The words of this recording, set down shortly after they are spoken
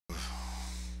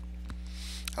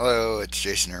Hello, it's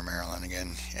Jason or Marilyn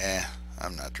again. Yeah,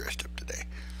 I'm not dressed up today.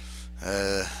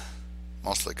 Uh,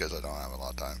 Mostly because I don't have a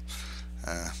lot of time.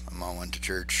 My mom went to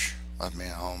church, left me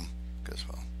at home because,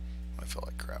 well, I feel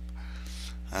like crap.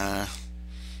 Uh,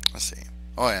 let's see.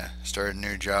 Oh yeah, started a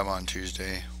new job on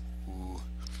Tuesday. Ooh,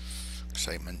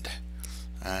 excitement.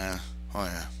 Uh, oh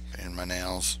yeah, painted my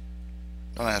nails.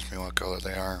 Don't ask me what color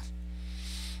they are.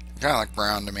 Kind of like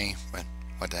brown to me, but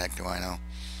what the heck do I know?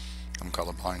 I'm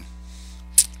colorblind.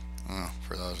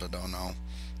 For those that don't know,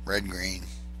 red, green,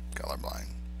 colorblind.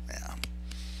 Yeah,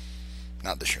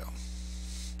 not the show.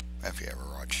 If you ever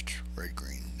watched Red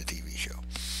Green, the TV show.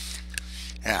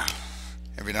 Yeah,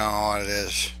 if you don't know what it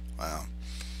is, well,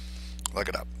 look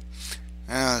it up.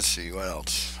 Let's see, what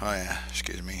else? Oh yeah,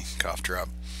 excuse me, cough drop.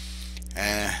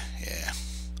 Yeah,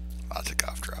 lots of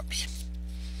cough drops.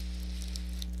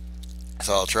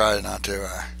 So I'll try not to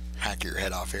hack your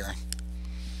head off here.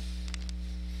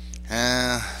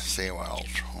 See what else.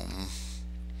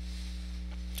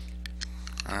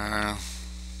 Uh,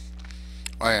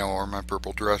 oh yeah, I wore my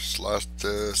purple dress last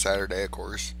Saturday, of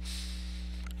course.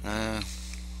 Uh,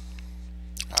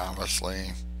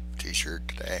 Obviously, t-shirt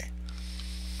today.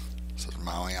 Says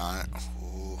Maui on it.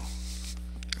 Ooh,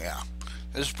 yeah.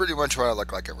 This is pretty much what I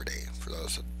look like every day, for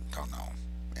those that don't know.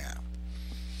 Yeah.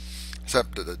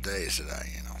 Except for the days that I,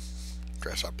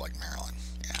 dress up like Marilyn.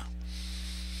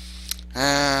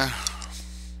 Yeah.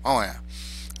 Oh yeah.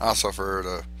 Also for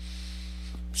the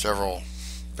several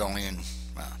billion,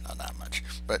 well, not that much,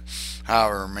 but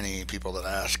however many people that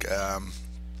ask, I'm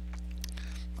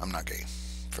not gay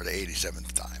for the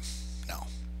 87th time. No.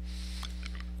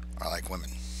 I like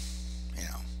women. You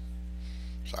know.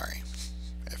 Sorry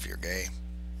if you're gay.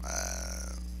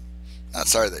 Not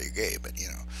sorry that you're gay, but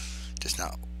just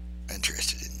not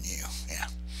interested in you. Yeah.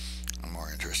 I'm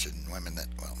more interested in women that,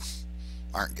 well,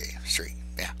 aren't gay, straight.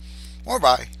 Yeah. Or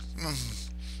bi. I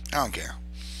don't care.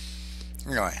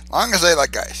 Anyway, long as they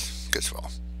like guys. Because, well,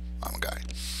 I'm a guy.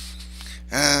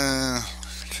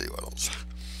 Let's see what else.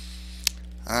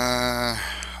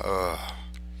 Oh,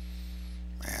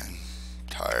 man,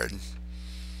 tired.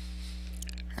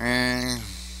 And,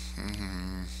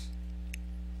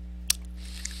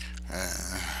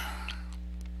 uh,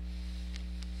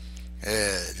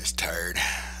 yeah, just tired.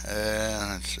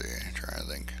 Let's see, trying to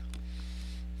think.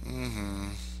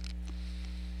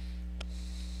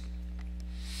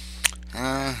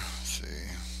 Let's see.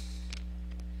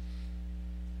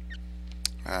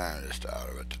 I'm just out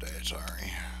of it today,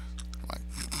 sorry. Like,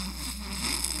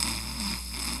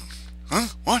 huh?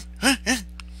 What? Huh?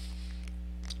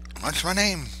 What's my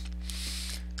name?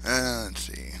 Let's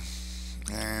see.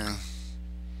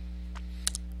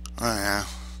 Oh yeah.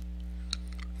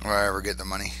 Will I ever get the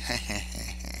money?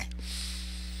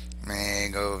 May I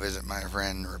go visit my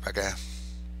friend Rebecca.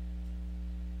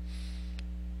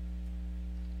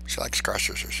 She likes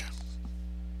cross-dressers.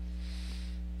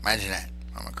 Imagine that.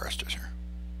 I'm a cross-dresser.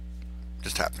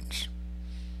 Just happens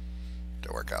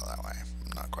to work out that way.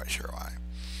 I'm not quite sure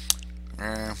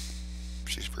why.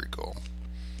 She's pretty cool.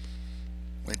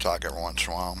 We talk every once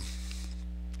in a while.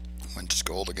 Went to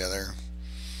school together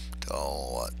till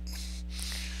what?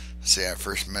 See, I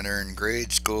first met her in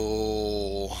grade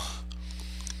school,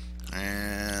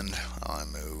 and well, I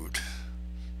moved,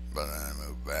 but then I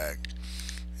moved back,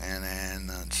 and then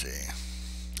let's see.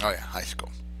 Oh yeah, high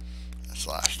school. That's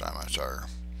the last time I saw her.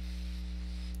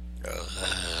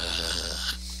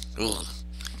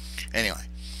 Anyway,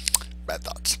 bad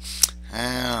thoughts.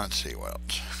 And let's see what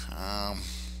else.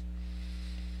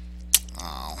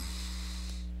 Oh.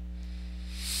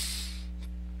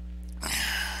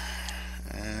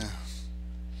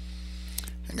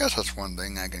 I guess that's one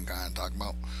thing I can kind of talk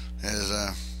about is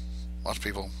most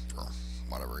people, for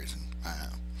whatever reason,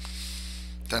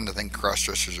 tend to think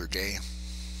cross-dressers are gay.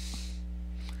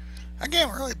 I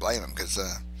can't really blame them because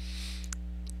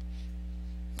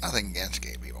nothing against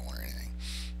gay people or anything.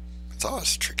 It's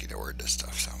always tricky to word this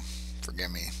stuff, so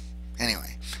forgive me.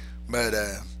 Anyway, but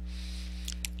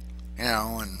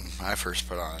when I first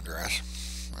put on a dress,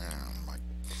 like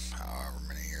however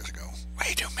many years ago,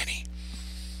 way too many.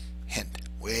 Hint,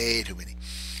 way too many.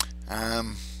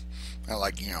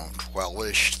 Like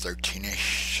 12ish,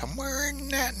 13ish, somewhere in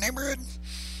that neighborhood.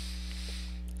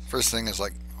 First thing is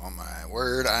like, oh my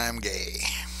word, I'm gay.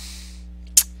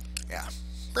 Yeah,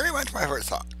 pretty much my first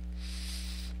thought.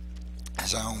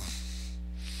 So,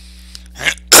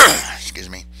 excuse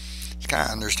me, it's kind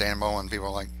of understandable when people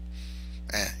are like,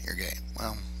 you're gay.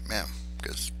 Well, yeah,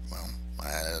 because, well, I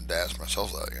had to ask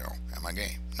myself that, am I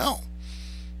gay? No,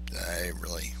 I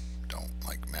really don't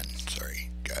like men. Sorry,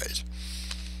 guys.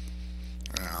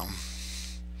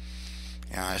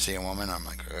 You know, I see a woman, I'm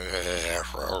like, you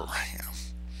know,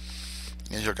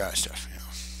 usual kind of stuff. You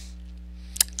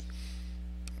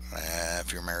know,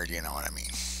 if you're married, you know what I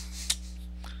mean.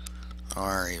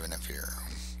 Or even if you're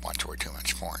watch way too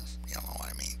much porn, you don't know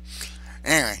what I mean.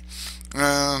 Anyway,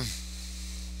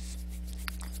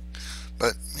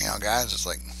 but you know, guys, it's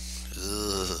like,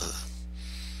 ugh.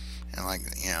 And like,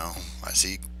 you know, I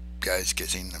see guys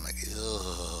kissing, I'm like,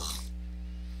 ugh.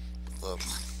 Ugh.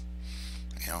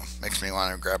 You know, makes me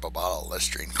want to grab a bottle of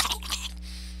Listerine.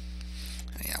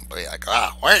 And, you know, be like,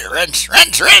 oh, where's your rinse,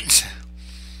 rinse, rinse?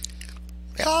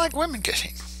 They all like women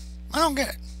kissing. I don't get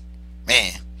it.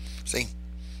 Man, see?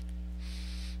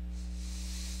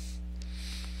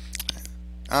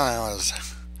 Oh, that was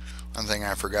one thing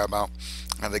I forgot about.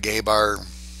 At the gay bar,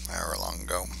 however long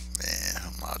ago.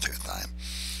 Yeah, lots of time.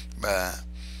 But,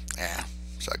 yeah,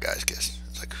 saw guys kiss.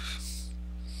 It's like,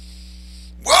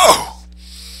 whoa!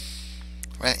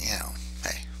 Well, you know,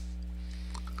 hey.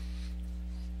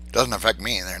 Doesn't affect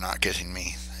me. They're not kissing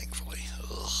me, thankfully.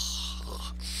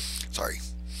 Ugh. Sorry.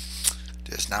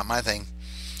 Just not my thing.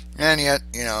 And yet,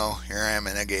 you know, here I am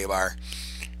in a gay bar,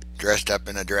 dressed up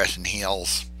in a dress and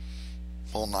heels,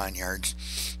 full 9 yards,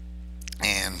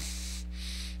 and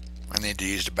I need to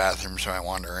use the bathroom, so I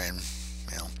wander in,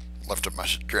 you know, lift up my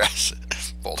dress,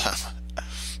 pull down my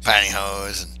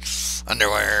pantyhose and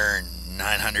underwear and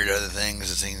 900 other things,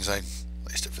 it seems like.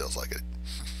 At least it feels like it.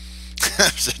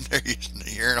 I'm sitting there using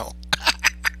the urinal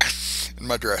in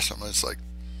my dress. I'm just like,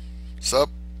 sup?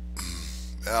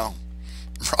 Well,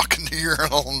 I'm rocking the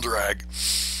urinal and drag.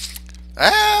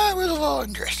 It was a little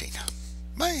interesting.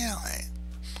 But, you know,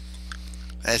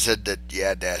 I said that you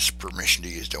had to ask permission to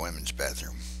use the women's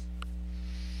bathroom.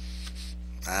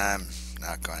 I'm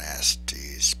not going to ask to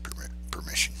use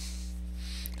permission.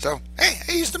 So, hey,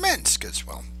 I use the men's, because,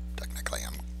 well, technically I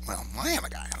am a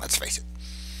guy, let's face it.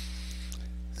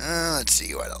 Let's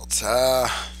see what else. Yeah,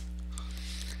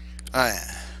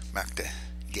 back to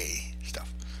gay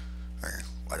stuff, or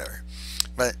whatever.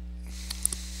 But,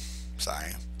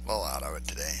 sorry, a little out of it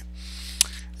today.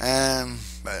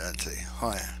 But let's see.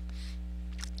 Oh, yeah.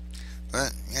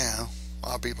 But, yeah, a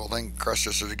lot of people think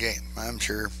crossdressers are gay. I'm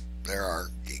sure there are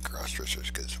gay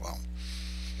crossdressers, because, well,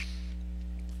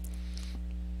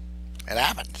 it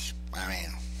happens. I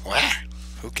mean, what?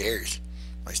 Who cares?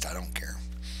 At least I don't care.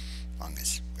 As long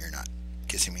as you're not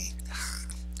kissing me.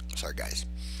 Sorry, guys.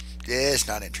 Just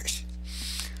not interested.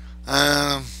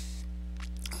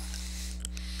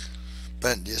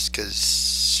 But just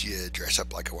because you dress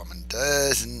up like a woman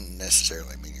doesn't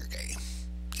necessarily mean you're gay.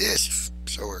 Just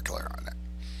so we're clear on that.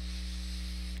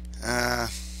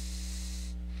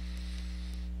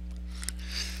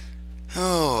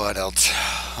 Oh, what else?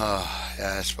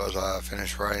 Yeah, I suppose I'll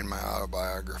finish writing my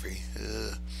autobiography.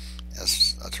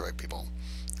 Yes, that's right, people.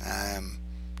 I'm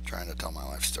trying to tell my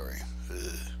life story.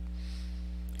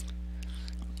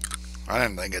 I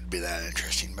didn't think it'd be that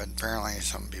interesting, but apparently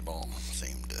some people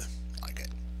seem to like it.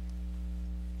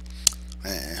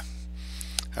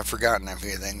 I've forgotten a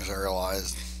few things I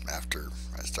realized after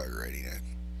I started writing it.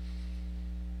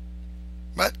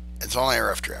 But it's only a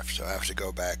rough draft, so I have to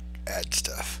go back, add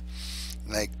stuff.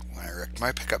 Like when I wrecked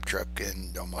my pickup truck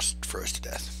and almost froze to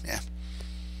death. Yeah.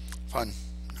 Fun?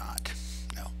 Not.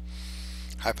 No.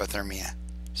 Hypothermia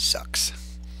sucks.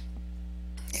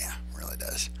 Yeah, really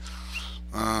does.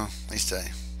 At least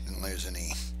I didn't lose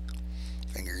any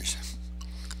fingers.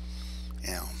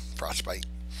 You know, frostbite.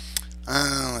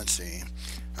 Let's see.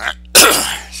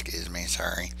 Excuse me,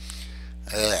 sorry.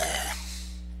 Let's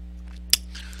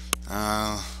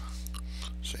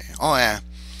see. Oh, yeah.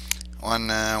 One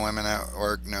woman at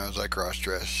work knows I cross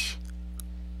dress.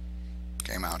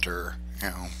 Came out to her, you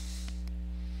know.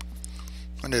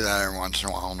 I do that every once in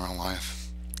a while in real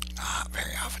life. Not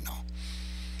very often, though.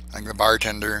 Like the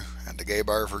bartender at the gay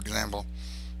bar, for example.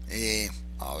 He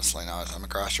obviously knows I'm a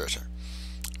cross dresser.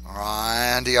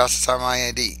 And he also saw my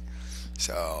ID.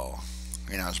 So,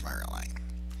 he knows my real name.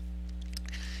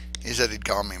 He said he'd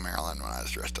call me Marilyn when I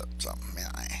was dressed up. So,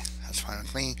 yeah, that's fine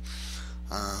with me.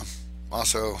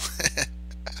 Also,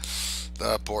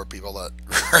 the poor people that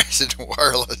race into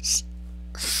wireless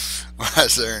when I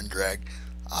was there in drag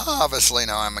obviously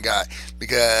know I'm a guy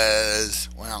because,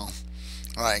 well,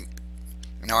 like,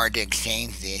 in order to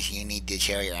exchange this, you need to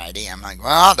show your ID. I'm like,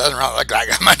 well, it doesn't really look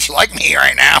like much like me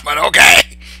right now, but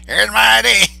okay, here's my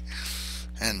ID.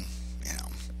 And, you know,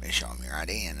 they show them your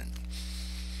ID, and then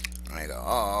they go,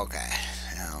 oh, okay,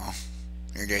 you know,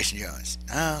 you're Jason Jones.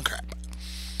 Oh, crap.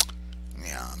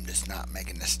 You know, I'm just not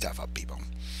making this stuff up, people.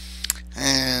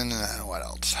 And what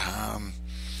else? I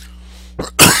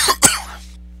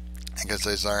guess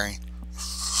I'm sorry.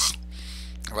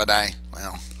 But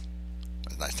well, it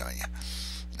was nice knowing you.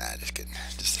 Nah, just kidding.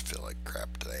 Just feel like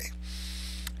crap today.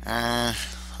 Um,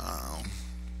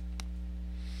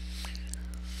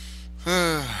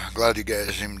 glad you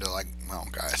guys seem to like, well,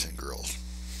 guys and girls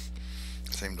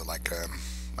seem to like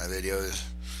my videos.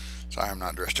 Sorry I'm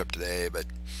not dressed up today, but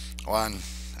one,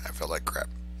 I feel like crap.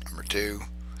 Number two,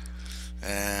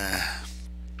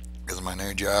 because of my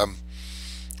new job,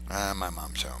 my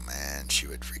mom's home and she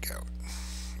would freak out.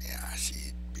 Yeah,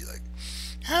 she'd be like,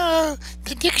 "Oh,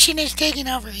 the addiction is taking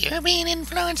over. You're being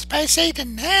influenced by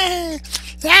Satan." And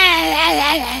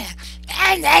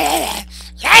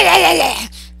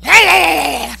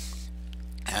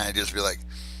I'd just be like,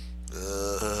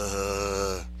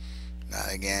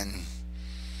 not again.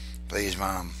 Please,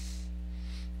 Mom.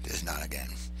 Just not again.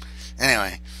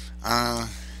 Anyway, and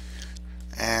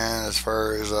as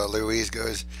far as Louise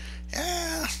goes,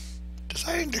 yeah,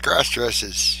 deciding to cross dress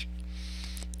is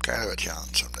kind of a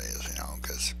challenge some days,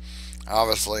 because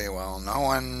obviously, well, no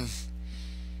one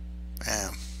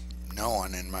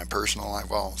in my personal life,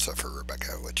 well, except for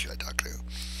Rebecca, which I talked to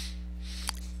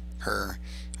her.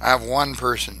 I have one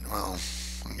person, well,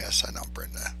 I guess I know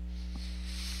Brenda.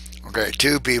 Okay,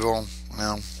 two people,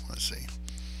 well, let's see.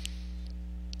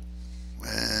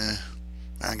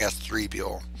 I got three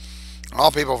people.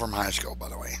 All people from high school, by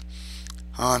the way,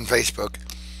 on Facebook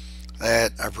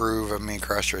that approve of me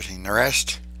cross-dressing. The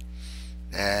rest,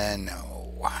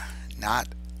 no, not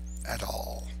at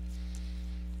all.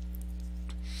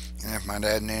 And if my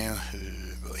dad knew,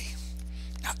 oh boy,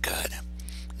 not good.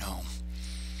 No.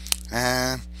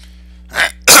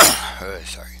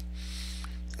 Sorry.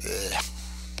 Ugh.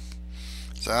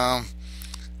 So,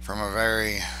 from a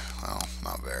very, well,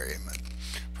 not very, but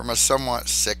from a somewhat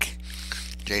sick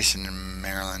Jason and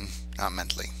Marilyn, not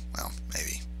mentally, well,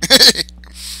 maybe,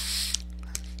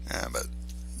 but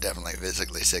definitely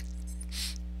physically sick.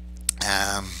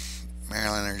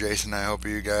 Marilyn or Jason, I hope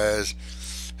you guys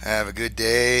have a good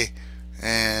day,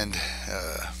 and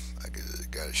I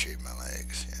gotta shave my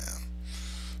legs, yeah.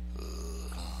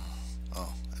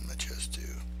 Oh, and my chest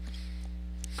too.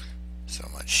 So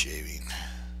much shaving.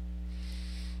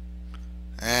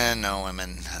 And no,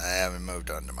 women, I haven't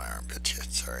moved on to my armpits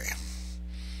yet, sorry.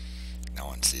 No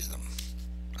one sees them.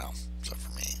 Well, except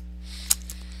for me.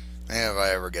 Maybe if I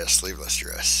ever get a sleeveless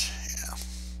dress, yeah,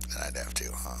 then I'd have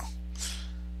to, huh?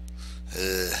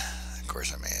 Of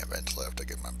course, I may eventually have to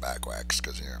get my back waxed,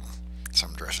 because,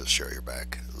 some dresses show your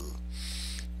back. Ugh.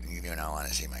 You do not want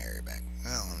to see my hairy back.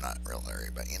 Well, not real hairy,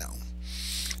 but,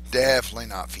 definitely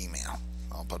not female.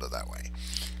 I'll put it that way.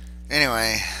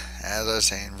 Anyway, as I was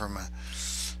saying, from a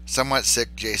somewhat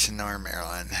sick Jason or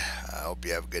Marilyn, I hope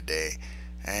you have a good day,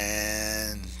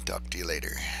 and talk to you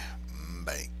later.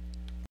 Bye.